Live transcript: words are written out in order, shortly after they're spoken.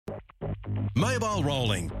Mobile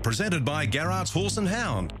Rolling, presented by Garrard's Horse and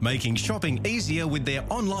Hound, making shopping easier with their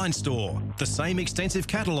online store. The same extensive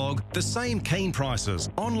catalogue, the same keen prices,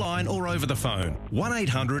 online or over the phone.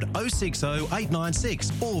 1800 060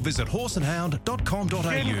 896 or visit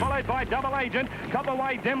horseandhound.com.au. Followed by Double Agent,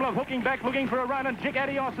 Copperway, Demler hooking back, looking for a run, and Jick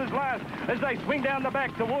Adios is last as they swing down the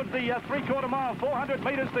back towards the three-quarter mile, 400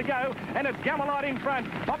 metres to go, and it's Gamelite in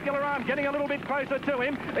front. Popular Arm getting a little bit closer to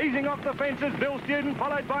him, easing off the fences. Bill Student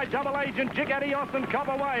followed by Double Agent, Jick Adios and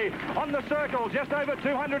Copperway on the circle, just over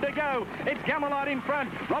 200 to go. It's Gamelite in front.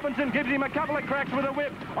 Robinson gives him a couple of cracks with a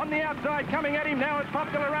whip. On the outside, coming at him now, it's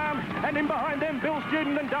Popular Arm, and in behind them, Bill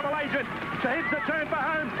Student and Double Agent. So here's the turn for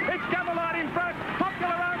home. It's Gamelite in front.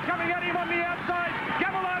 Popular Arm coming at him on the outside.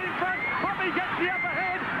 Gamelite in front. Poppy gets the upper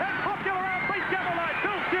hand, and Popular Arm beats Gamelite.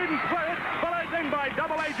 Bill Student third, followed then by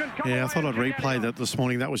Double Agent. Yeah, I thought I'd replay that this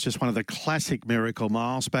morning. That was just one of the classic Miracle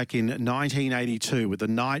Miles back in 1982 with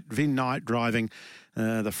the Vin Knight driving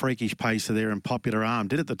the freakish pacer there in Popular Arm.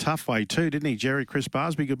 Did it the tough way too, didn't he, Jerry? Chris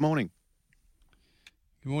Barsby, good morning.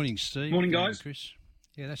 Good morning, Steve. Morning, guys. Chris.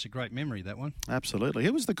 Yeah, that's a great memory, that one. Absolutely.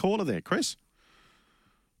 Who was the caller there, Chris?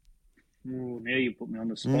 Oh, now you put me on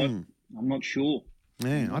the spot. I'm not sure.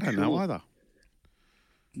 Yeah, I don't know either.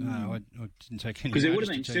 No, I didn't take any. Because there would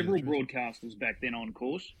have been several broadcasters back then on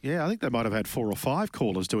course. Yeah, I think they might have had 4 or 5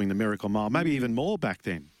 callers doing the Miracle Mile, maybe even more back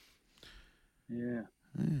then. Yeah.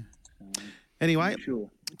 Anyway, Sure.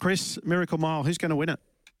 Chris, Miracle Mile, who's going to win it?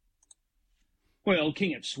 Well,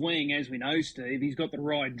 King of Swing, as we know, Steve, he's got the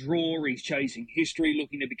right draw. He's chasing history,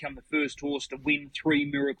 looking to become the first horse to win 3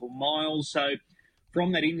 Miracle Miles. So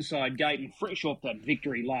from that inside gate and fresh off that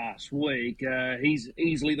victory last week, he's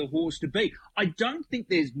easily the horse to beat. I don't think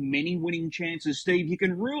there's many winning chances, Steve. You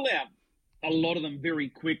can rule out a lot of them very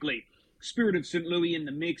quickly. Spirit of St. Louis in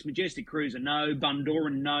the mix, Majestic Cruiser, no.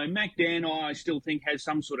 Bundoran, no. MacDan, I still think has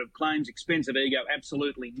some sort of claims. Expensive Ego,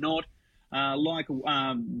 absolutely not. Bondi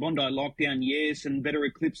Lockdown, yes, and Better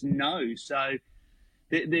Eclipse, no. So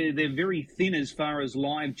they're very thin as far as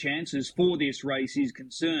live chances for this race is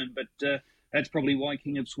concerned. But that's probably why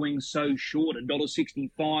King of Swing's so short.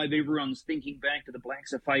 $1.65. Everyone's thinking back to the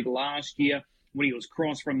Blacks of Fate last year when he was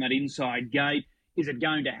crossed from that inside gate. Is it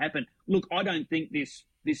going to happen? Look, I don't think this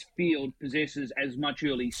field possesses as much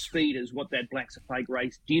early speed as what that Blacks of Fate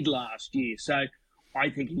race did last year. So I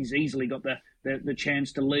think he's easily got the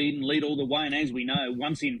chance to lead all the way. And as we know,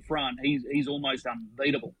 once in front, he's almost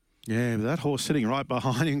unbeatable. Yeah, but that horse sitting right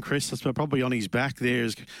behind him, Chris, that's probably on his back there.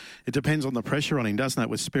 It depends on the pressure on him, doesn't it,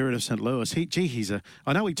 with Spirit of St. Louis?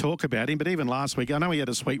 I know we talk about him, but even last week, I know he had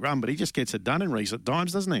a sweet run, but he just gets it done in recent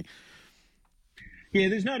times, doesn't he? Yeah,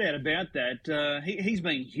 there's no doubt about that. He's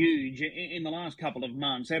been huge in the last couple of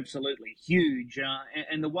months, absolutely huge.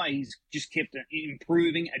 And the way he's just kept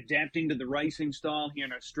improving, adapting to the racing style here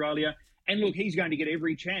in Australia. And look, he's going to get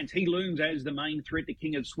every chance. He looms as the main threat to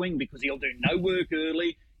King of Swing because he'll do no work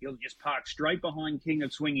early. He'll just park straight behind King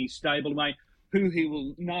of Swing, his stablemate, who he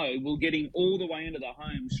will know will get him all the way into the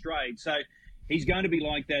home straight. So he's going to be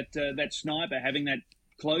like that sniper, having that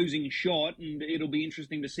closing shot, and it'll be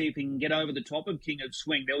interesting to see if he can get over the top of King of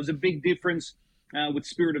Swing. There was a big difference with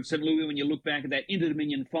Spirit of St. Louis when you look back at that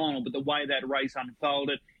Inter-Dominion final, but the way that race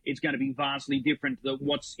unfolded, it's going to be vastly different to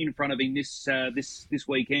what's in front of him this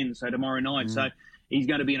weekend, so tomorrow night. So he's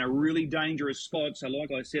going to be in a really dangerous spot. So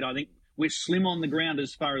like I said, I think we're slim on the ground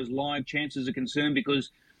as far as live chances are concerned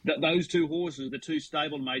because those two horses, the two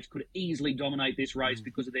stablemates, could easily dominate this race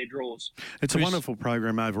because of their draws. It's a wonderful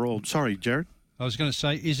program overall. Sorry, Jared. I was going to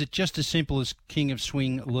say, is it just as simple as King of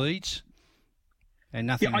Swing leads and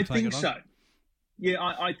nothing? Yeah, I think so. Yeah,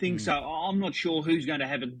 I think so. I'm not sure who's going to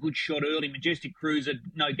have a good shot early. Majestic Cruiser,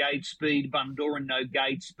 no gate speed. Bundoran, no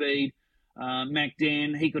gate speed.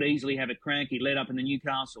 MacDan, he could easily have a crank. He led up in the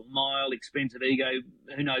Newcastle Mile. Expensive Ego,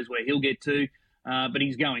 who knows where he'll get to. But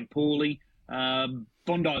he's going poorly.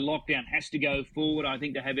 Bondi Lockdown has to go forward, I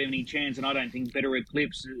think, to have any chance, and I don't think Better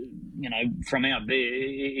Eclipse, from out there,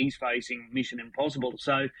 he's facing Mission Impossible.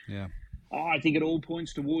 So yeah, I think it all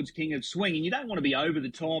points towards King of Swing, and you don't want to be over the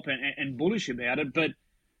top and bullish about it, but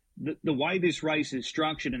the way this race is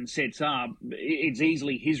structured and sets up, it's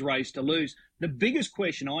easily his race to lose. The biggest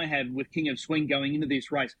question I have with King of Swing going into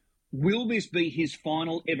this race, will this be his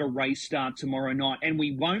final ever race start tomorrow night? And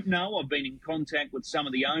we won't know. I've been in contact with some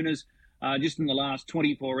of the owners just in the last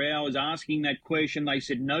 24 hours asking that question. They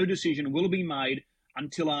said no decision will be made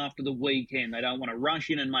until after the weekend. They don't want to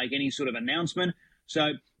rush in and make any sort of announcement.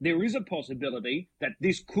 So there is a possibility that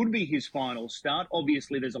this could be his final start.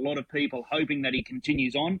 Obviously, there's a lot of people hoping that he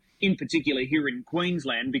continues on, in particular here in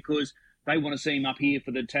Queensland, because they want to see him up here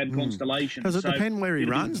for the Tab Constellation. Does it depend where he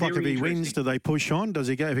runs? Like if he wins, do they push on? Does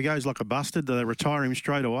he go? If he goes like a busted, do they retire him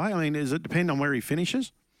straight away? I mean, does it depend on where he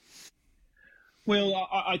finishes? Well,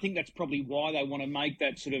 I think that's probably why they want to make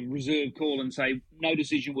that sort of reserve call and say no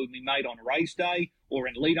decision will be made on race day or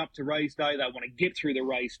in lead up to race day. They want to get through the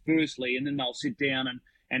race firstly, and then they'll sit down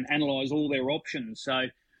and analyse all their options. So,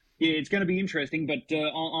 yeah, it's going to be interesting, but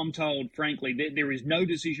I'm told, frankly, there is no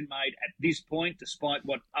decision made at this point, despite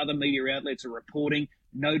what other media outlets are reporting.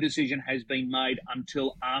 No decision has been made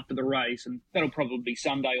until after the race, and that'll probably be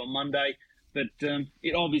Sunday or Monday. But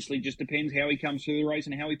it obviously just depends how he comes through the race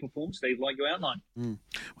and how he performs, Steve, like you outlined.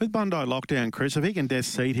 With Bondi Lockdown, Chris, if he can death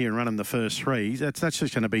seat here and run in the first three, that's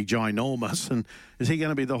just going to be ginormous. And is he going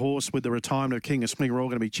to be the horse with the retirement of King of Swing we're all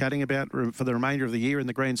going to be chatting about for the remainder of the year in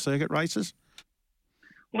the Grand Circuit races?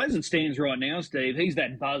 Well, as it stands right now, Steve, he's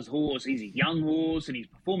that buzz horse. He's a young horse, and his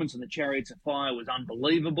performance in the Chariots of Fire was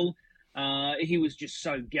unbelievable. He was just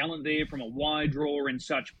so gallant there from a wide draw in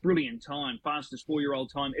such brilliant time. Fastest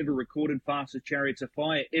 4-year-old time ever recorded, fastest Chariots of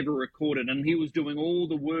Fire ever recorded. And he was doing all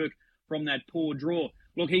the work from that poor draw.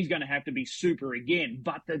 Look, he's going to have to be super again.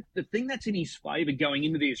 But the thing that's in his favour going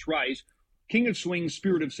into this race, King of Swing,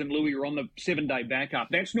 Spirit of St. Louis are on the 7-day backup.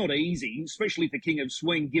 That's not easy, especially for King of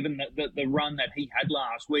Swing, given the run that he had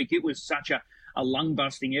last week. It was such a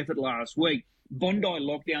lung-busting effort last week. Bondi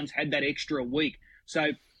Lockdowns had that extra week. So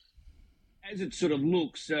as it sort of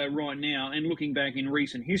looks right now, and looking back in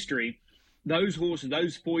recent history, those horses,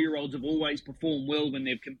 those 4-year-olds have always performed well when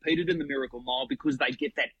they've competed in the Miracle Mile because they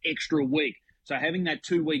get that extra week. So having that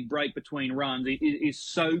 2-week break between runs is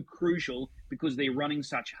so crucial because they're running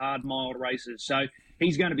such hard mile races. So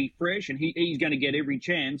he's going to be fresh and he's going to get every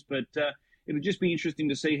chance, but it'll just be interesting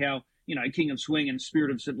to see how, King of Swing and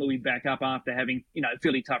Spirit of St. Louis back up after having,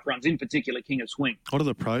 fairly tough runs, in particular King of Swing. What are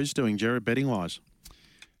the pros doing, Jared, betting-wise?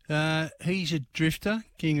 He's a drifter,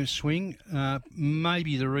 King of Swing.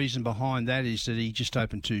 Maybe the reason behind that is that he just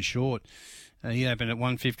opened too short. He opened at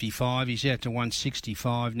 155. He's out to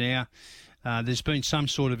 165 now. There's been some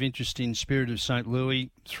sort of interest in Spirit of St. Louis,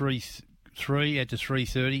 3 out to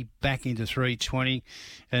 330, back into 320.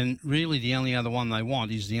 And really the only other one they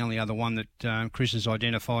want is the only other one that Chris has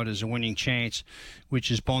identified as a winning chance,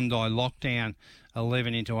 which is Bondi Lockdown.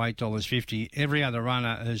 11 into $8.50. Every other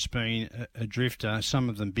runner has been a drifter, some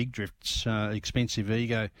of them big drifts, Expensive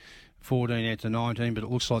Ego, 14 out to 19, but it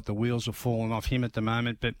looks like the wheels are falling off him at the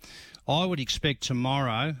moment. But I would expect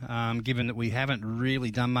tomorrow, given that we haven't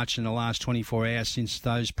really done much in the last 24 hours since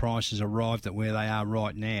those prices arrived at where they are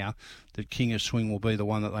right now, that King of Swing will be the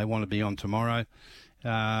one that they want to be on tomorrow.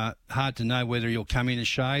 Hard to know whether he'll come in a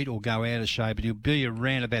shade or go out of shade, but he'll be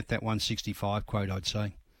around about that 165 quote, I'd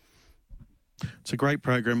say. It's a great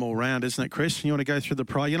program all round, isn't it, Chris? You want to go through the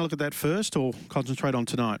prize? You want to look at that first or concentrate on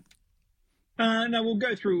tonight? No, we'll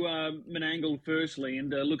go through Menangle firstly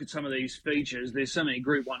and look at some of these features. There's so many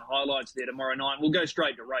Group 1 highlights there tomorrow night. We'll go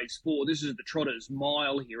straight to race 4. This is the Trotters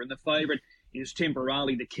Mile here, and the favourite is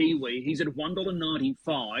Temporali, the Kiwi. He's at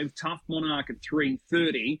 $1.95, Tough Monarch at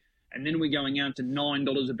 $3.30, and then we're going out to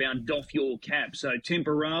 $9 about Doff Your Cap. So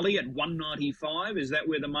Temporali at $1.95, is that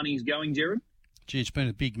where the money's going, Jared? Gee, it's been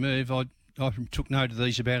a big move. I took note of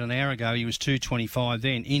these about an hour ago. He was $2.25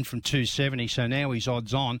 then, in from $2.70, so now he's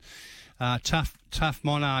odds on. Tough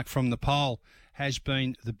Monarch from the pole has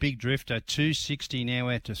been the big drifter, $2.60 now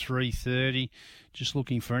out to $3.30. Just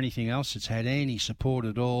looking for anything else that's had any support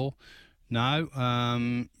at all. No.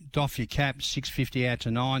 Doff Your Cap, $6.50 out to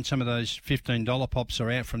 $9. Some of those $15 pops are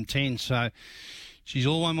out from $10, so she's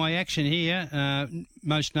all one-way action here.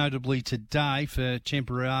 Most notably today for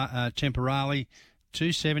Temporali,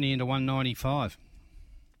 $2.70 into $1.95.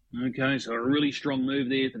 Okay, so a really strong move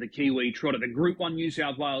there for the Kiwi Trotter. The Group 1 New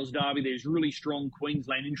South Wales Derby, there's really strong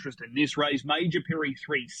Queensland interest in this race. Major Perry,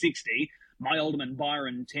 $3.60. My Alderman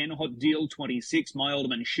Byron, 10. Hot Deal, 26. My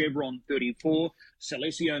Alderman Chevron, 34.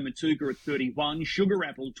 Celesio Matuka at 31. Sugar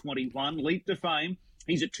Apple, 21. Leap to Fame,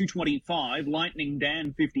 he's at $2.25. Lightning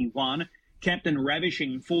Dan, 51. Captain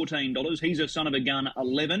Ravishing, $14. He's a son of a gun,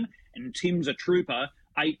 11. And Tim's a Trooper,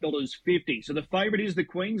 $8.50. So the favourite is the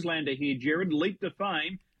Queenslander here, Jared. Leap to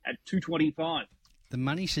Fame at $2.25. The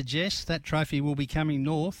money suggests that trophy will be coming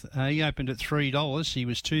north. He opened at $3. He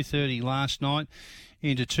was $2.30 last night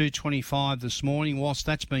into $2.25 this morning. Whilst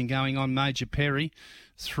that's been going on, Major Perry,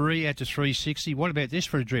 3 out to $3.60. What about this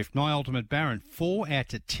for a drift? My Ultimate Baron, 4 out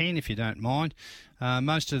to $10, if you don't mind.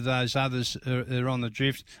 Most of those others are on the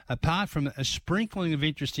drift, apart from a sprinkling of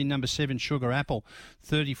interest in number 7, Sugar Apple,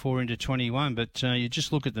 34 into 21. But you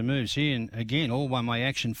just look at the moves here, and again, all one-way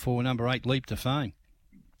action for number 8, Leap to Fame.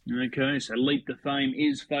 Okay, so Leap to Fame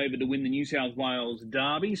is favoured to win the New South Wales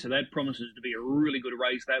Derby, so that promises to be a really good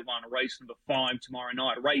race, that one. Race number 5 tomorrow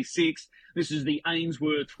night. Race 6, this is the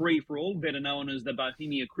Ainsworth Free-for-All, better known as the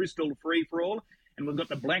Bohemia Crystal Free-for-All, and we've got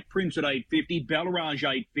the Black Prince at 8.50, Ballarage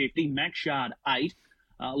 8.50, Max Shard 8,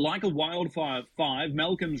 Like a Wildfire 5,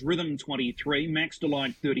 Malcolm's Rhythm 23, Max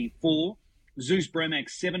Delight 34, Zeus Bromax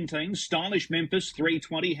 17, Stylish Memphis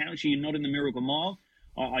 320. How is she not in the Miracle Mile?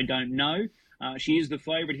 I don't know. She is the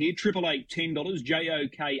favourite here. Triple Eight $10,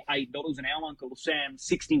 JOK $8, and Our Uncle Sam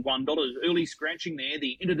 $61. Early scratching there.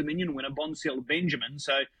 The Inter Dominion winner Bonsell Benjamin.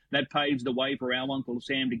 So that paves the way for Our Uncle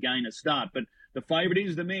Sam to gain a start. But the favourite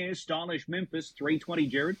is the mare, Stylish Memphis, 320.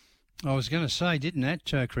 Jared. I was going to say, didn't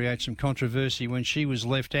that create some controversy when she was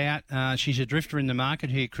left out? She's a drifter in the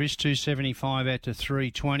market here, Chris. 275 out to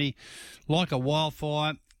 320. Like a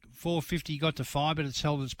Wildfire, 450 got to 5, but it's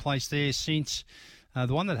held its place there since.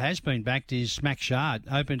 The one that has been backed is Max Shard,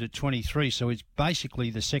 opened at 23, so it's basically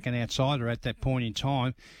the second outsider at that point in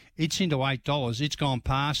time. It's into $8. It's gone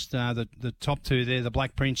past the top two there, the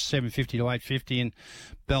Black Prince, 750 to 850, and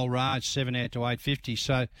Balraj, 7 out to 850.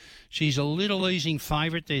 So she's a little easing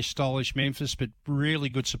favourite there, Stylish Memphis, but really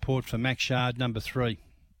good support for Max Shard, number 3.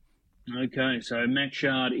 Okay, so Max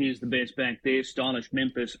Shard is the best back there. Stylish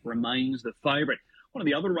Memphis remains the favourite. One of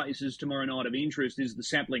the other races tomorrow night of interest is the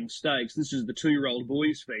Sapling Stakes. This is the 2-year-old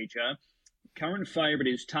boys feature. Current favourite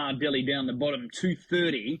is Tardelli down the bottom,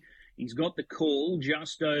 230. He's got the call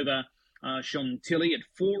just over Chantilly at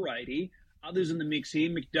 480. Others in the mix here,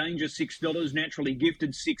 McDanger $6, Naturally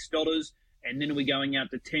Gifted $6, and then we're going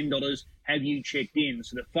out to $10. Have you checked in?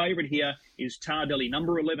 So the favourite here is Tardelli,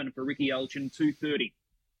 number 11 for Ricky Elchin, 230.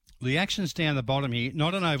 The action's down the bottom here.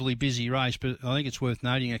 Not an overly busy race, but I think it's worth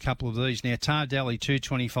noting a couple of these. Now, Tardelli,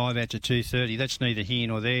 225 out to 230. That's neither here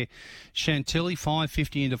nor there. Chantilly,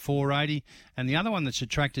 550 into 480. And the other one that's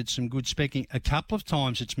attracted some good specking, a couple of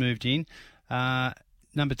times it's moved in.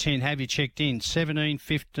 Number 10, Have You Checked In? 17,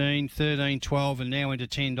 15, 13, 12, and now into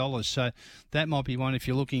 $10. So that might be one if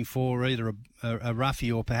you're looking for either a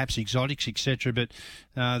roughie or perhaps exotics, etc. But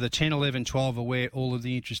the 10, 11, 12 are where all of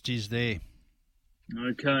the interest is there.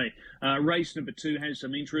 Okay. Race number 2 has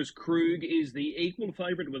some interest. Krug is the equal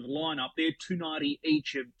favourite with line up there, 290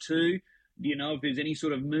 each of 2. Do you know if there's any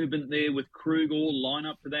sort of movement there with Krug or line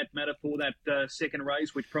up for that matter for that second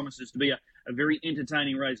race, which promises to be a very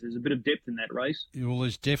entertaining race? There's a bit of depth in that race. Well,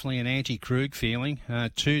 there's definitely an anti-Krug feeling.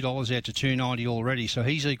 $2 out to $2.90 already, so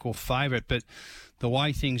he's equal favourite. But the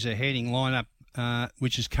way things are heading, line up,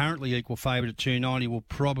 which is currently equal favourite at $2.90, will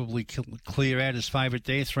probably clear out as favourite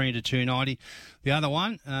there, 3 into $2.90. The other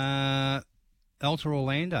one, Alta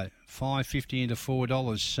Orlando, $5.50 into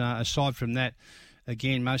 $4. Aside from that,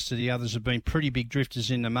 again, most of the others have been pretty big drifters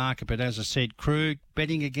in the market, but as I said, Krug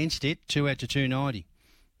betting against it, 2 out to $2.90.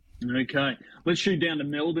 Okay, let's shoot down to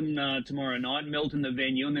Melbourne tomorrow night. Melton, the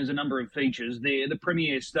venue, and there's a number of features there. The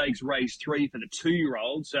Premier Stakes Race 3 for the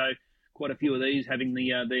 2-year-old, so quite a few of these having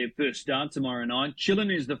their first start tomorrow night.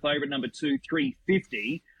 Chillin is the favourite, number 2,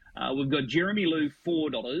 $3.50. We've got Jeremy Lou,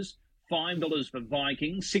 $4, $5 for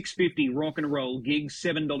Viking, $6.50 Rock and Roll Gig,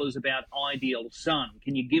 $7 about Ideal Sun.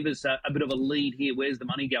 Can you give us a bit of a lead here? Where's the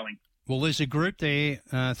money going? Well, there's a group there,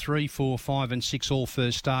 3, 4, 5 and 6, all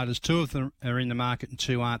first starters. 2 of them are in the market and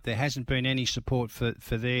 2 aren't. There hasn't been any support for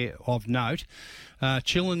there of note.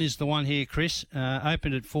 Chillin is the one here, Chris.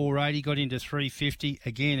 Opened at 480, got into 350.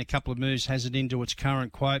 Again, a couple of moves has it into its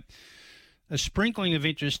current quote. A sprinkling of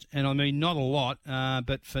interest, and I mean not a lot,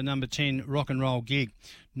 but for number 10, Rock and Roll Gig,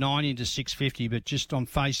 9 into 650. But just on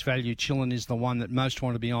face value, Chillin is the one that most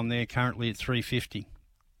want to be on there currently at 350.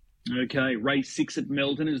 Okay, race 6 at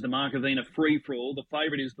Melton is the Markovina free-for-all. The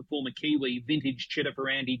favourite is the former Kiwi Vintage Cheddar for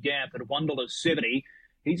Andy Gath at $1.70.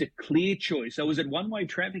 He's a clear choice. So is it one-way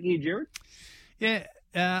traffic here, Jared? Yeah,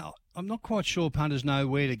 I'm not quite sure punters know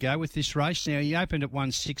where to go with this race. Now, he opened at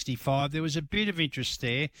 165. There was a bit of interest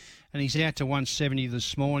there, and he's out to 170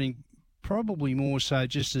 this morning. Probably more so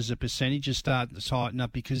just as a percentage is starting to tighten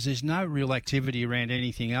up because there's no real activity around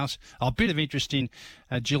anything else. A bit of interest in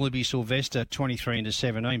Jillaby Sylvester, 23 into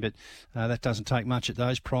 17, but that doesn't take much at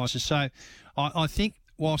those prices. So I think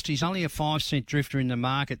whilst he's only a 5-cent drifter in the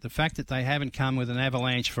market, the fact that they haven't come with an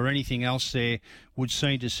avalanche for anything else there would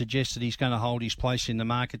seem to suggest that he's going to hold his place in the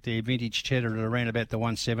market there. Vintage Cheddar at around about the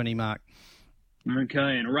 170 mark.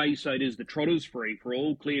 Okay, and race 8 is the Trotters free for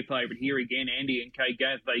all. Clear favourite here again, Andy and Kate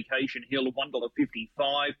Gath, Vacation Hill,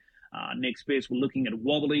 $1.55. Next best, we're looking at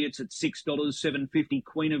Wobbly. It's at $6, $7.50,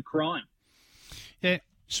 Queen of Crime. Yeah,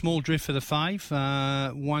 small drift for the fave,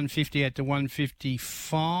 150 out to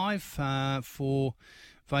 155 for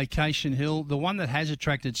Vacation Hill. The one that has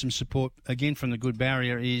attracted some support, again, from the good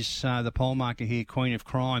barrier is the pole marker here, Queen of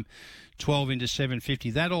Crime, 12 into 750.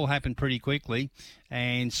 That all happened pretty quickly,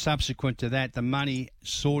 and subsequent to that, the money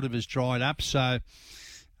sort of has dried up. So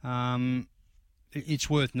it's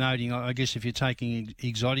worth noting, I guess, if you're taking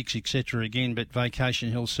exotics, etc. again, but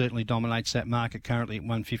Vacation Hill certainly dominates that market currently at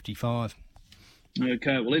 155.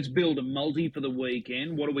 Okay, well, let's build a multi for the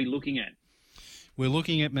weekend. What are we looking at? We're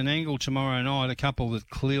looking at Menangle tomorrow night, a couple that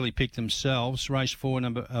clearly picked themselves. Race 4,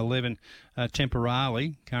 number 11,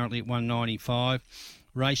 Temporarily, currently at 195.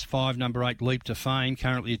 Race 5, number 8, Leap to Fame,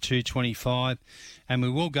 currently at 225. And we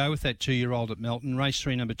will go with that 2-year-old at Melton. Race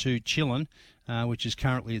 3, number 2, Chillin, which is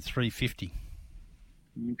currently at 350.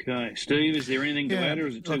 Okay. Steve, is there anything to add, or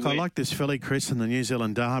is it too Look, wet? I like this filly, Chris, in the New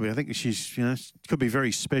Zealand Derby. I think she's, could be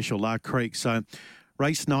very special, Lark Creek. So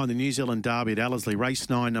race 9, the New Zealand Derby at Ellerslie. Race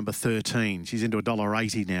 9, number 13. She's into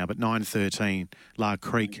 $1.80 now, but 9.13, Lark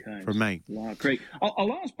Creek from me. Lark Creek.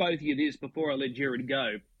 I'll ask both of you this before I let Jared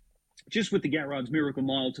go. Just with the Garrard's Miracle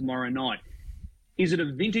Mile tomorrow night, is it a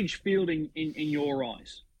vintage field in your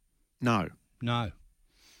eyes? No.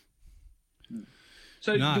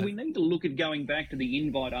 So do we need to look at going back to the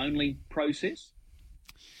invite-only process?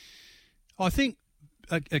 I think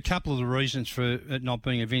a couple of the reasons for it not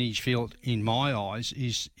being a vintage field in my eyes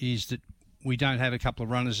is that we don't have a couple of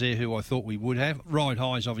runners there who I thought we would have. Ride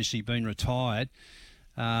High's obviously been retired.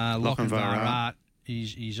 Lochinvar Art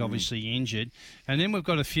is obviously injured. And then we've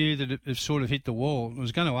got a few that have sort of hit the wall. I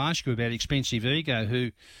was going to ask you about Expensive Ego,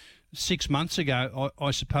 who 6 months ago, I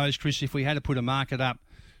suppose, Chris, if we had to put a market up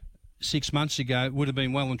 6 months ago, would have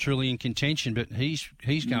been well and truly in contention, but he's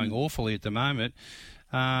going awfully at the moment.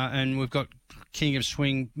 And we've got King of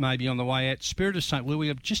Swing maybe on the way out. Spirit of St. Louis,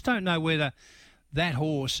 I just don't know whether that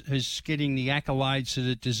horse is getting the accolades that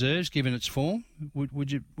it deserves given its form.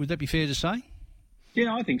 Would that be fair to say?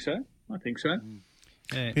 Yeah, I think so.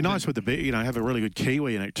 Yeah. Be nice with the have a really good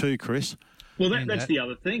Kiwi in it too, Chris. Well, that's the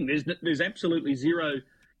other thing. There's absolutely zero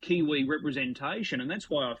Kiwi representation, and that's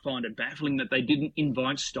why I find it baffling that they didn't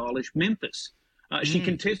invite Stylish Memphis. She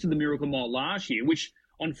contested the Miracle Mile last year, which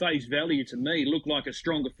on face value to me looked like a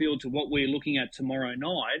stronger field to what we're looking at tomorrow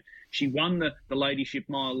night. She won the Ladyship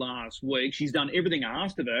Mile last week. She's done everything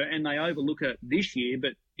asked of her, and they overlook her this year,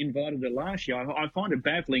 but invited her last year. I find it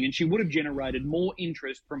baffling, and she would have generated more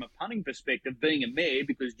interest from a punting perspective being a mare,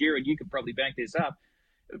 because, Jared, you could probably back this up.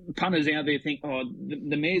 Punters out there think,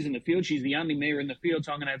 the mare's in the field, she's the only mare in the field,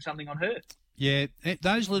 so I'm going to have something on her. Yeah,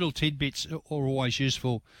 those little tidbits are always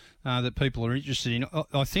useful that people are interested in.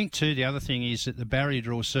 I think, too, the other thing is that the barrier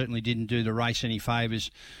draw certainly didn't do the race any favours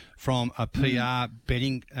from a PR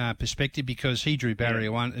betting perspective, because he drew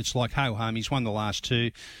barrier 1. It's like ho-hum. He's won the last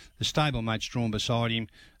 2. The stablemate's drawn beside him.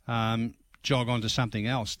 Jog on to something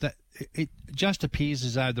else. It just appears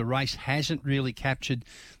as though the race hasn't really captured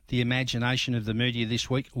the imagination of the media this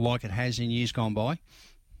week like it has in years gone by.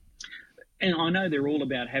 And I know they're all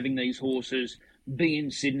about having these horses be in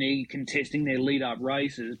Sydney contesting their lead-up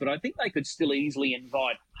races, but I think they could still easily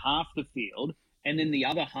invite half the field, and then the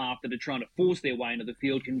other half that are trying to force their way into the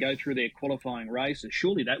field can go through their qualifying races.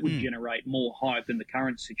 Surely that would generate more hype than the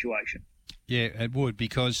current situation. Yeah, it would,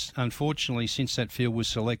 because unfortunately, since that field was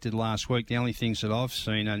selected last week, the only things that I've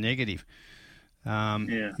seen are negative.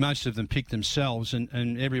 Most of them picked themselves,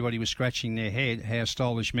 and everybody was scratching their head how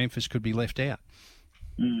Stylish Memphis could be left out.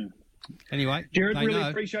 Anyway, Jared, really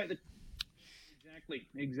appreciate the...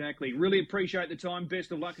 Exactly. Really appreciate the time.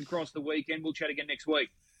 Best of luck across the weekend. We'll chat again next week.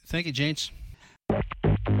 Thank you, gents.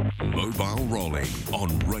 Mobile Rolling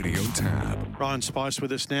on Radio Tab. Ryan Spice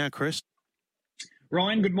with us now, Chris.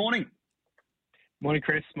 Ryan, good morning. Morning,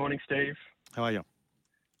 Chris. Morning, Steve. How are you?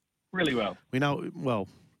 Really well. We know, well,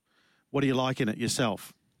 what do you like in it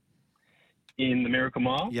yourself? In the Miracle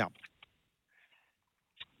Mile? Yeah.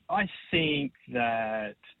 I think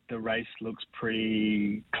that the race looks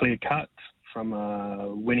pretty clear-cut from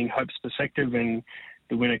a winning hopes perspective, and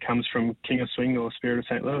the winner comes from King of Swing or Spirit of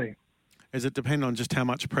St. Louis. Does it depend on just how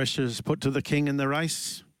much pressure is put to the King in the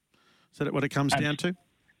race? Is that what it comes down to?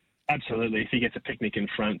 Absolutely. If he gets a picnic in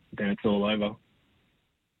front, then it's all over.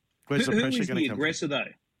 Where's the pressure going to come from? Who is the aggressor, though?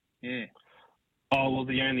 Yeah. Oh, well,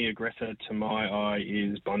 the only aggressor to my eye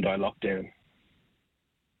is Bondi Lockdown.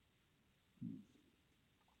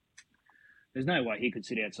 There's no way he could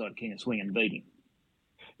sit outside King of Swing and beat him.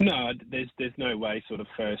 No, there's no way sort of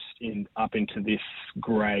first up into this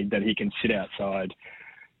grade that he can sit outside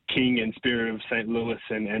King and Spirit of St. Louis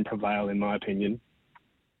and prevail, in my opinion.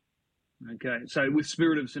 Okay, so with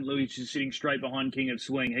Spirit of St. Louis sitting straight behind King of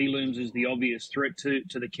Swing, he looms as the obvious threat to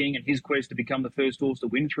the King and his quest to become the first horse to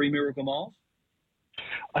win 3 Miracle Miles?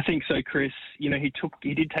 I think so, Chris. You know,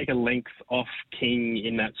 he did take a length off King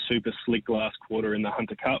in that super slick last quarter in the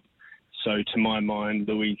Hunter Cup. So to my mind,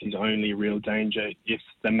 Louis is only real danger if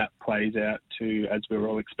the map plays out to as we were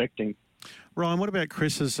all expecting. Ryan, what about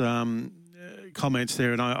Chris's comments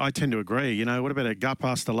there? And I tend to agree. You know, what about a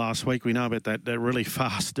gutbuster last week? We know about that really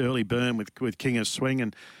fast early burn with King of Swing,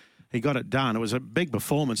 and he got it done. It was a big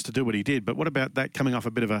performance to do what he did. But what about that coming off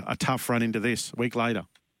a bit of a tough run into this a week later?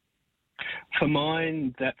 For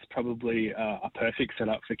mine, that's probably a perfect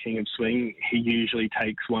setup for King of Swing. He usually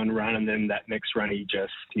takes one run, and then that next run he's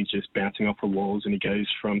just bouncing off the walls, and he goes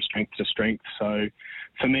from strength to strength. So,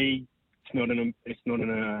 for me, it's not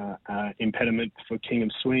an impediment for King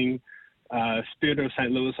of Swing. Spirit of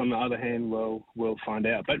St. Louis, on the other hand, we'll find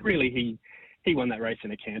out. But really, he won that race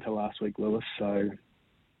in a canter last week, Lewis. So,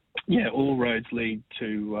 yeah, all roads lead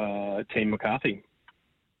to Team McCarthy.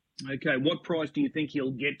 Okay, what price do you think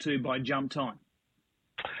he'll get to by jump time?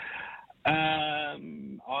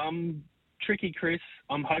 I'm tricky, Chris.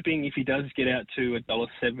 I'm hoping if he does get out to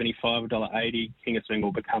 $1.75, $1.80, King of Swing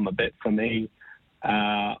will become a bet for me.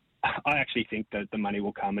 I actually think that the money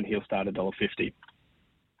will come and he'll start $1.50.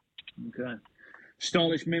 Okay.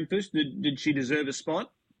 Stylish Memphis, did she deserve a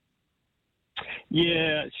spot?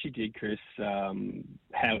 Yeah, she did, Chris. How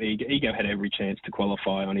Ego had every chance to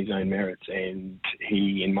qualify on his own merits, and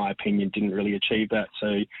he, in my opinion, didn't really achieve that.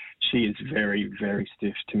 So she is very, very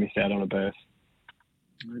stiff to miss out on a berth.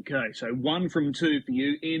 Okay, so 1 from 2 for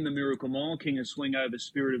you in the Miracle Mile, King of Swing over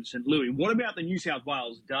Spirit of St. Louis. What about the New South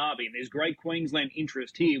Wales Derby? And there's great Queensland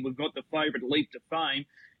interest here. We've got the favourite Leap to Fame.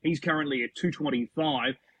 He's currently at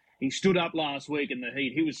 225. He stood up last week in the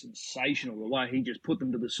heat. He was sensational, the way he just put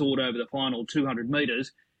them to the sword over the final 200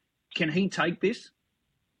 metres. Can he take this?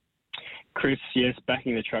 Chris, yes,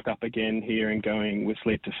 backing the truck up again here and going with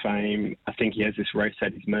Leap to Fame. I think he has this race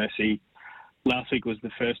at his mercy. Last week was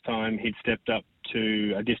the first time he'd stepped up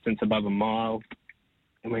to a distance above a mile.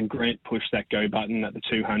 And when Grant pushed that go button at the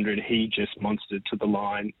 200, he just monstered to the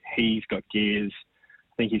line. He's got gears.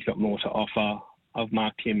 I think he's got more to offer. I've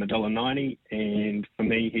marked him $1.90, and for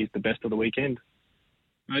me, he's the best of the weekend.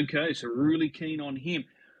 Okay, so really keen on him.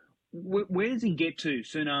 Where does he get to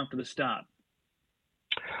soon after the start?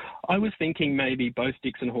 I was thinking maybe both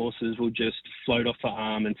Dixon horses will just float off the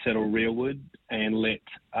arm and settle rearward and let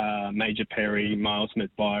Major Perry, Miles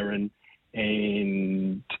Smith Byron,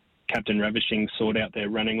 and Captain Ravishing sort out their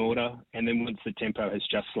running order. And then once the tempo has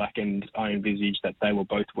just slackened, I envisage that they will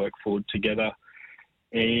both work forward together.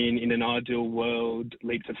 And in an ideal world,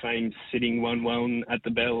 Leap to Fame sitting 1-1 at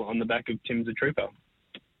the bell on the back of Tim's a Trooper.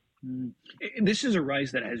 This is a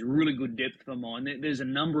race that has really good depth for mine. There's a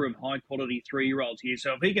number of high-quality 3-year-olds here.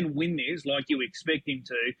 So if he can win this, like you expect him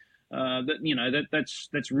to,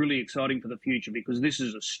 that's really exciting for the future, because this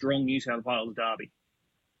is a strong New South Wales Derby.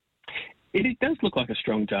 It does look like a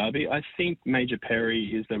strong derby. I think Major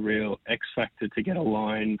Perry is the real X factor to get a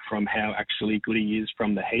line from how actually good he is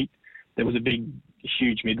from the heat. There was a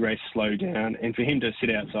huge mid-race slowdown, and for him to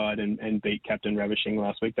sit outside and beat Captain Ravishing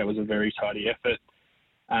last week, that was a very tidy effort.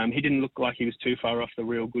 He didn't look like he was too far off the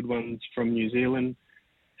real good ones from New Zealand.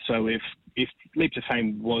 So if Leap to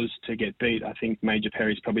Fame was to get beat, I think Major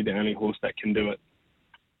Perry's probably the only horse that can do it.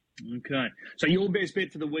 Okay. So your best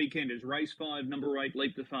bet for the weekend is race 5, number 8,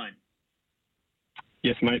 Leap to Fame?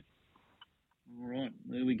 Yes, mate. All right,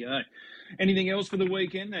 there we go. Anything else for the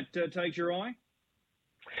weekend that takes your eye?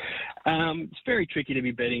 It's very tricky to be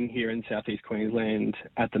betting here in southeast Queensland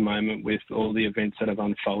at the moment with all the events that have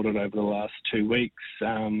unfolded over the last 2 weeks.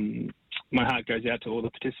 My heart goes out to all the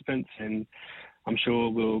participants, and I'm sure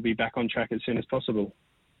we'll be back on track as soon as possible.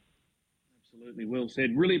 Absolutely, well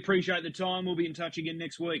said. Really appreciate the time. We'll be in touch again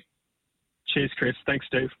next week. Cheers, Chris. Thanks,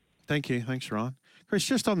 Steve. Thank you. Thanks, Ryan. Chris,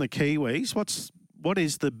 just on the Kiwis, what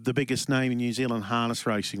is the biggest name in New Zealand harness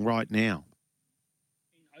racing right now?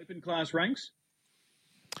 In open class ranks?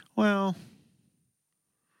 Well,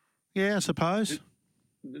 yeah, I suppose.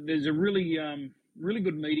 There's a really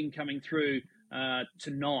good meeting coming through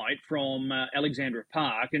tonight from Alexandra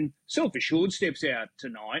Park, and Self Assured steps out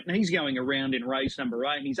tonight, and he's going around in race number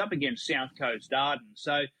 8, and he's up against South Coast Arden.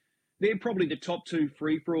 So they're probably the top 2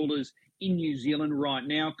 free-for-allers in New Zealand right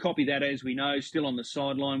now. Copy that, as we know, still on the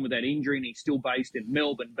sideline with that injury, and he's still based in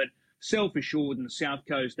Melbourne. But Self Assured and South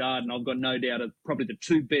Coast Arden, I've got no doubt, are probably the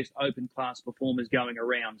 2 best open class performers going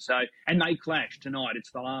around. So, and they clash tonight.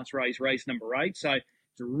 It's the last race, race number 8. So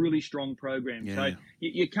it's a really strong program. Yeah. So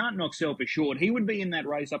you can't knock Self Assured. He would be in that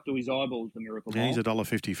race up to his eyeballs, the Miracle Mile. He's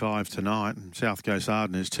 $1.55 tonight, and South Coast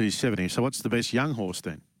Arden is $2.70. So what's the best young horse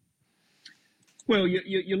then? Well,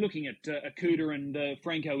 you're looking at Akuta and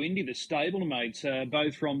Franco Indy, the stablemates,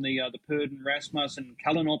 both from the Purdon, Rasmussen,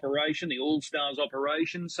 Cullen operation, the All Stars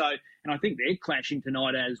operation. So, and I think they're clashing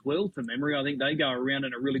tonight as well. From memory, I think they go around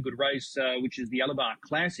in a really good race, which is the Alabar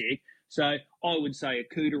Classic. So, I would say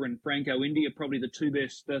Akuta and Franco Indy are probably the two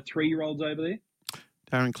best 3-year-olds over there.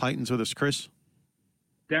 Darren Clayton's with us, Chris.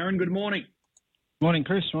 Darren, good morning. Morning,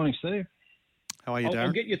 Chris. Morning, Steve. How are you, Darren?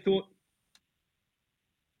 I'll get your thought.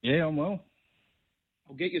 Yeah, I'm well.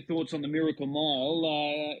 I'll get your thoughts on the Miracle Mile.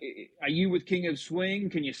 Are you with King of Swing?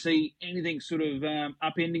 Can you see anything sort of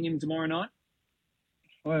upending him tomorrow night?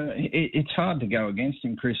 Well, it's hard to go against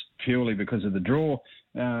him, Chris, purely because of the draw.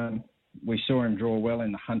 We saw him draw well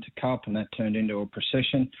in the Hunter Cup, and that turned into a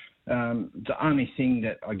procession. The only thing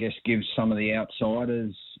that I guess gives some of the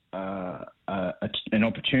outsiders an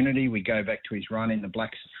opportunity, we go back to his run in the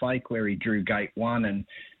Blacks Fake, where he drew gate 1 and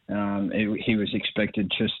he was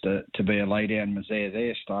expected just to be a lay-down misere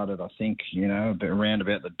there. Started, I think, around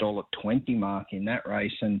about the $1.20 mark in that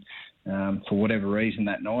race. And for whatever reason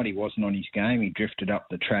that night he wasn't on his game. He drifted up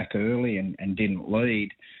the track early and didn't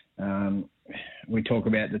lead. We talk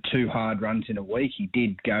about the 2 hard runs in a week. He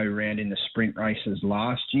did go around in the sprint races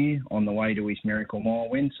last year on the way to his Miracle Mile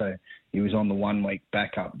win. So he was on the 1 week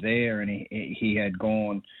back up there, and he had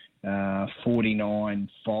gone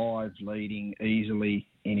 49.5 leading easily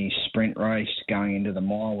in his sprint race going into the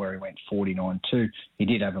mile, where he went 49.2. He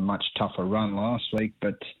did have a much tougher run last week,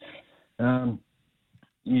 but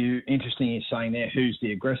interesting you're saying there, who's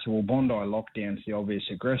the aggressor? Well, Bondi Lockdown's the obvious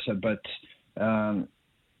aggressor, but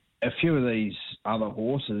a few of these other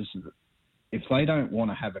horses, if they don't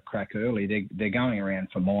want to have a crack early, they're going around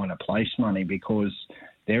for minor place money, because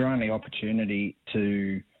their only opportunity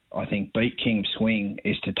to, I think, beat King of Swing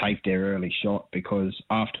is to take their early shot, because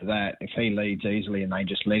after that, if he leads easily and they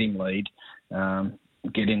just let him lead,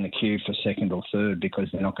 get in the queue for second or third,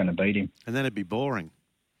 because they're not going to beat him. And then it'd be boring.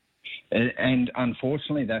 And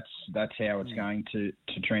unfortunately, that's how it's going to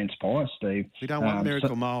transpire, Steve. We don't want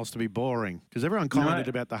Miracle Miles to be boring, because everyone commented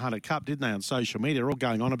about the Hunter Cup, didn't they, on social media? They're all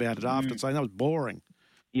going on about it after, saying that was boring.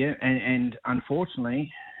 Yeah, and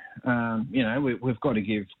unfortunately, we've got to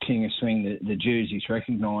give King of Swing the dues he's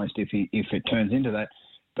recognised if it turns into that.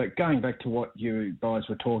 But going back to what you guys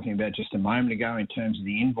were talking about just a moment ago in terms of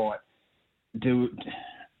the invite,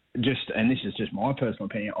 and this is just my personal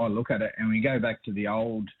opinion, I look at it and we go back to the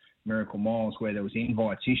old Miracle Miles where there was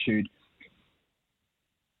invites issued.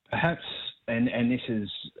 Perhaps, and this is,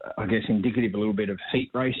 I guess, indicative a little bit of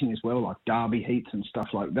heat racing as well, like derby heats and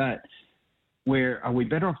stuff like that, where are we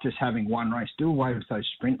better off just having one race? Do away with those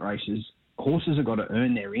sprint races. Horses have got to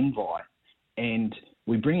earn their invite, and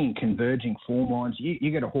we bring in converging form lines.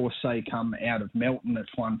 You get a horse, say, come out of Melton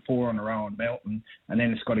that's won 4 on a row in Melton, and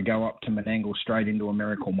then it's got to go up to Menangle straight into a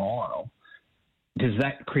Miracle Mile. Does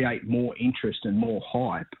that create more interest and more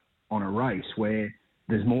hype on a race where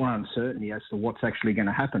there's more uncertainty as to what's actually going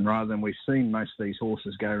to happen, rather than we've seen most of these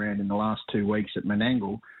horses go around in the last 2 weeks at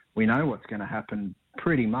Menangle? We know what's going to happen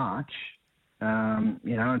pretty much.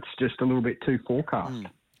 It's just a little bit too forecast.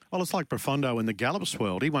 Well, it's like Profondo in the Gallops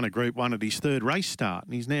world. He won a Group 1 at his 3rd race start,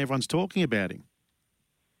 and now everyone's talking about him.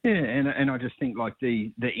 Yeah, and I just think like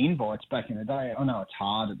the invites back in the day, I know it's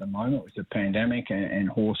hard at the moment with the pandemic and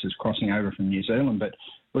horses crossing over from New Zealand, but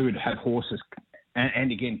we would have horses,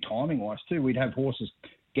 and again, timing-wise too, we'd have horses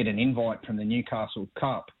get an invite from the Newcastle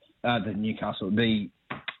Cup, the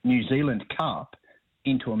New Zealand Cup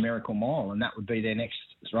into a Miracle Mile, and that would be their next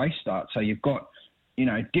race start. So you've got,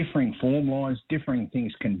 differing form lines, differing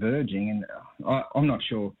things converging, and I'm not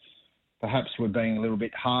sure. Perhaps we're being a little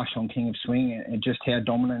bit harsh on King of Swing and just how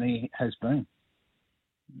dominant he has been.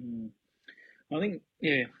 I think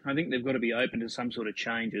they've got to be open to some sort of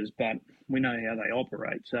changes, but we know how they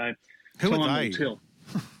operate. So who time are they? will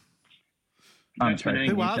tell.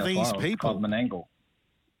 Who are these people? Club Menangle.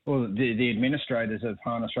 Well, the administrators of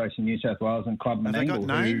Harness Racing New South Wales and Club Menangle. Have they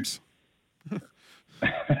got names? Who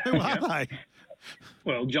are they?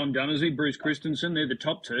 Well, John Dunnersy, Bruce Christensen, they're the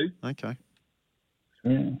top 2. Okay.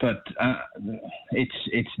 Yeah, but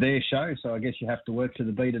it's their show, so I guess you have to work to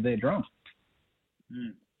the beat of their drum.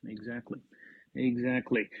 Exactly.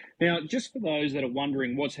 Now, just for those that are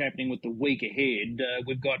wondering what's happening with the week ahead,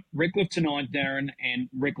 we've got Redcliffe tonight, Darren, and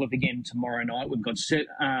Redcliffe again tomorrow night. We've got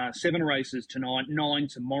 7 races tonight, 9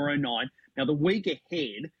 tomorrow night. Now, the week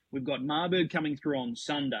ahead, we've got Marburg coming through on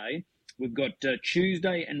Sunday. We've got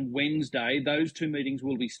Tuesday and Wednesday. Those 2 meetings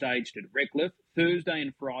will be staged at Redcliffe. Thursday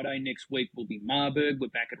and Friday next week will be Marburg. We're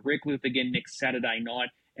back at Redcliffe again next Saturday night.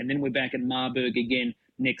 And then we're back at Marburg again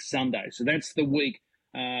next Sunday. So that's the week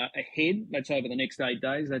ahead. That's over the next 8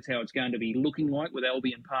 days. That's how it's going to be looking like with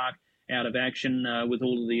Albion Park out of action with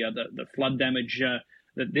all of the flood damage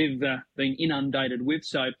that they've been inundated with.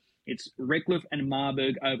 So it's Redcliffe and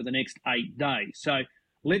Marburg over the next 8 days. So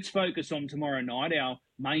let's focus on tomorrow night, our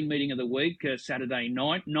main meeting of the week, Saturday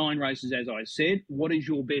night. 9 races, as I said. What is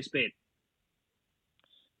your best bet?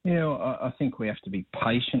 Yeah, I think we have to be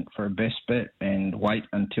patient for a best bet and wait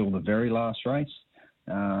until the very last race.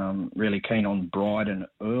 Really keen on Bryden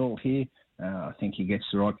Earl here. I think he gets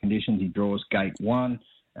the right conditions. He draws gate 1.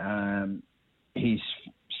 He's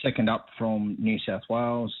second up from New South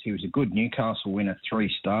Wales. He was a good Newcastle winner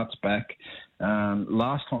 3 starts back.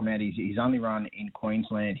 Last time out, he's only run in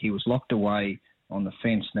Queensland. He was locked away on the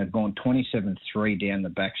fence, and they've gone 27-3 down the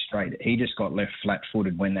back straight. He just got left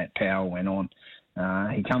flat-footed when that power went on.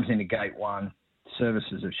 He comes into gate 1,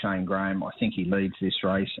 services of Shane Graham. I think he leads this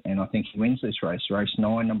race, and I think he wins this race. Race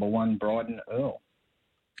 9, number 1, Bryden Earl.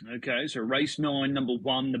 Okay, so race 9, number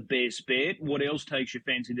 1, the best bet. What else takes your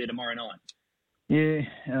fancy there tomorrow night? Yeah,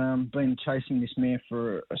 been chasing this mare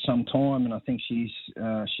for some time, and I think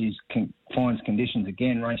finds conditions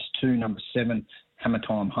again. Race 2, number 7, Hammer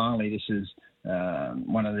Time Harley. This is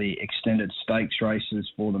one of the extended stakes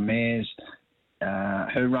races for the mares.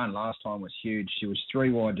 Her run last time was huge. She was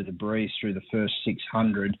 3 wide to the breeze through the first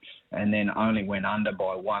 600 and then only went under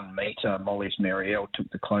by 1 metre. Molly's Marielle took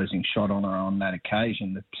the closing shot on her on that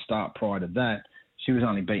occasion. The start prior to that, she was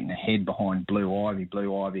only beaten ahead behind Blue Ivy.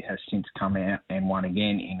 Blue Ivy has since come out and won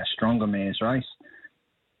again in a stronger mares race.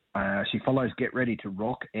 She follows Get Ready to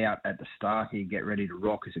Rock out at the start here. Get Ready to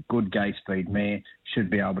Rock is a good gate speed mare, should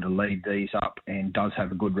be able to lead these up and does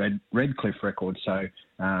have a good Redcliffe record. So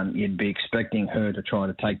you'd be expecting her to try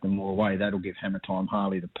to take them all away. That'll give Hammer Time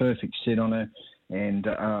Harley the perfect sit on her. And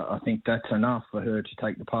I think that's enough for her to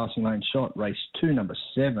take the passing lane shot. Race 2, number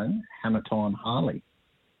 7, Hammer Time Harley.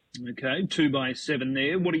 Okay, 2 by 7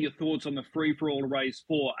 there. What are your thoughts on the free-for-all race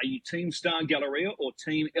 4? Are you Team Star Galleria or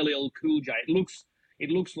Team LL Cool J? It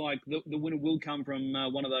looks like the winner will come from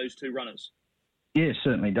one of those 2 runners. Yeah,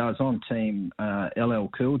 certainly does. I'm Team LL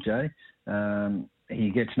Cool J. He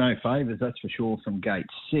gets no favours, that's for sure, from gate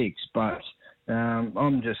 6, but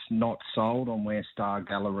I'm just not sold on where Star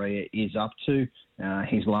Galleria is up to.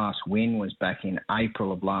 His last win was back in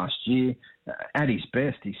April of last year. At his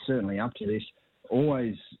best, he's certainly up to this.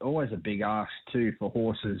 Always a big ask too for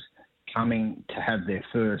horses coming to have their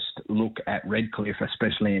first look at Redcliffe,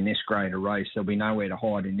 especially in this grade of race. There'll be nowhere to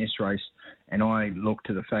hide in this race. And I look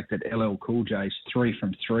to the fact that LL Cool J's 3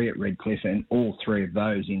 from 3 at Redcliffe, and all 3 of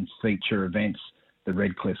those in feature events, the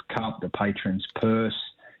Redcliffe Cup, the Patron's Purse,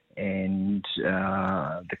 and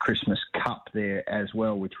the Christmas Cup there as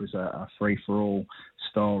well, which was a free-for-all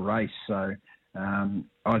style race. So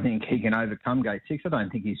I think he can overcome gate 6. I don't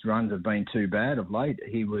think his runs have been too bad of late.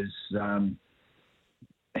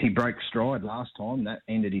 He broke stride last time. That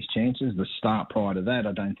ended his chances. The start prior to that,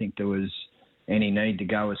 I don't think there was any need to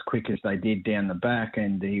go as quick as they did down the back,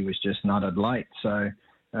 and he was just nutted late. So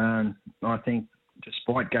I think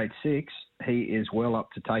despite gate 6, he is well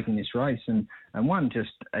up to taking this race. And one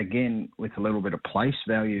just, again, with a little bit of place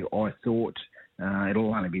value, I thought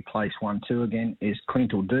it'll only be place 1, 2 again, is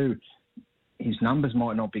Clintle Do. His numbers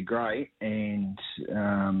might not be great, and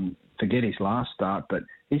forget his last start, but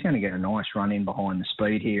he's going to get a nice run in behind the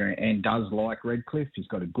speed here and does like Redcliffe. He's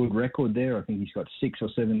got a good record there. I think he's got 6 or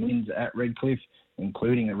 7 wins at Redcliffe,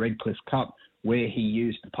 including a Redcliffe Cup where he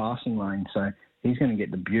used the passing lane. So he's going to get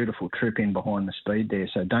the beautiful trip in behind the speed there.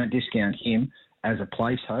 So don't discount him as a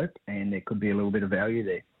place hope, and there could be a little bit of value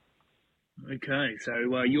there. Okay,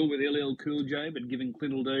 so you're with LL Cool J, but giving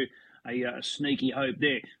Clintle Do a sneaky hope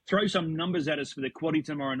there. Throw some numbers at us for the quaddie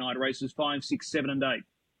tomorrow night, races 5, 6, 7 and 8.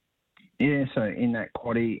 Yeah, so in that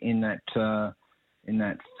quaddie, in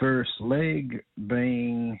that first leg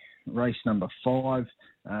being race number 5,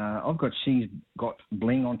 I've got She's Got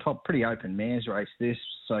Bling on top. Pretty open mares race this,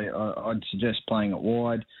 so I'd suggest playing it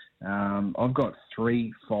wide. I've got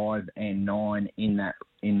 3, 5 and 9 in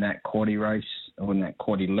that quaddie race, or in that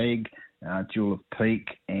quaddie leg. Jewel of Peak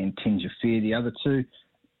and Tinge of Fear, the other 2.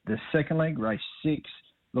 The second leg, race 6,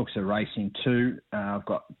 looks a race in 2. I've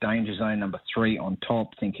got Danger Zone number 3 on top.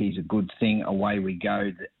 Think he's a good thing. Away we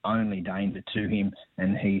go. The only danger to him,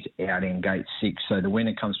 and he's out in gate 6. So the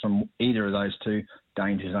winner comes from either of those 2.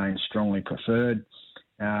 Danger Zone strongly preferred.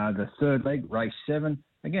 The third leg, race 7,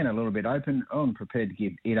 again a little bit open. I'm prepared to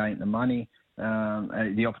give It Ain't the Money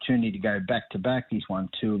the opportunity to go back-to-back. He's won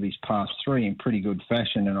 2 of his past 3 in pretty good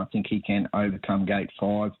fashion, and I think he can overcome gate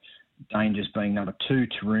 5. Dangers being number 2,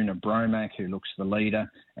 Taruna Bromac, who looks the leader,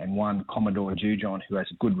 and 1, Commodore Jujon, who has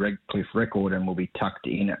a good Redcliffe record and will be tucked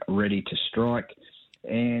in, ready to strike.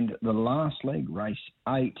 And the last leg, race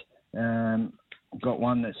 8, got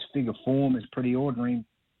one that's figure form is pretty ordinary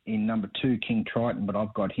in number 2, King Triton, but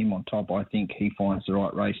I've got him on top. I think he finds the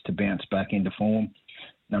right race to bounce back into form.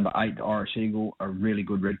 Number 8, Irish Eagle, a really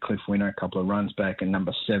good Redcliffe winner, a couple of runs back. And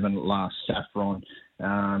number 7, Last Saffron.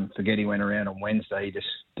 Forget he went around on Wednesday. He just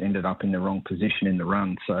ended up in the wrong position in the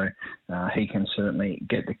run. So he can certainly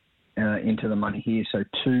get into the money here. So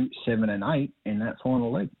 2, 7 and 8 in that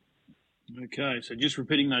final leg. Okay, so just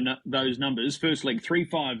repeating those numbers. First leg, 3,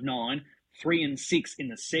 5, 9. 3 and 6 in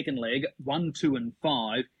the second leg, 1, 2 and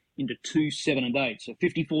 5 into 2, 7 and 8. So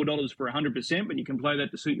 $54 for 100%, but you can play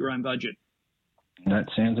that to suit your own budget. That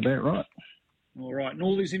sounds about right. All right, and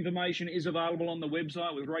all this information is available on the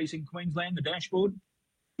website with Racing Queensland, the dashboard?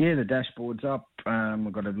 Yeah, the dashboard's up.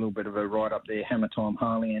 We've got a little bit of a write-up there. Hammer Time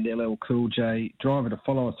Harley and LL Cool J. Driver to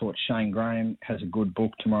follow, I thought Shane Graham has a good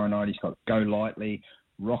book tomorrow night. He's got Go Lightly,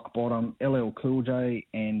 Rock Bottom, LL Cool J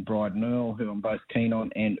and Bryden Earl, who I'm both keen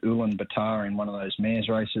on, and Ulan Batar in one of those mares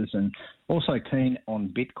races, and also keen on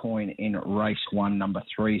Bitcoin in race 1, number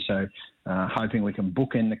 3. So hoping we can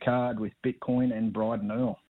bookend the card with Bitcoin and Bryden Earl.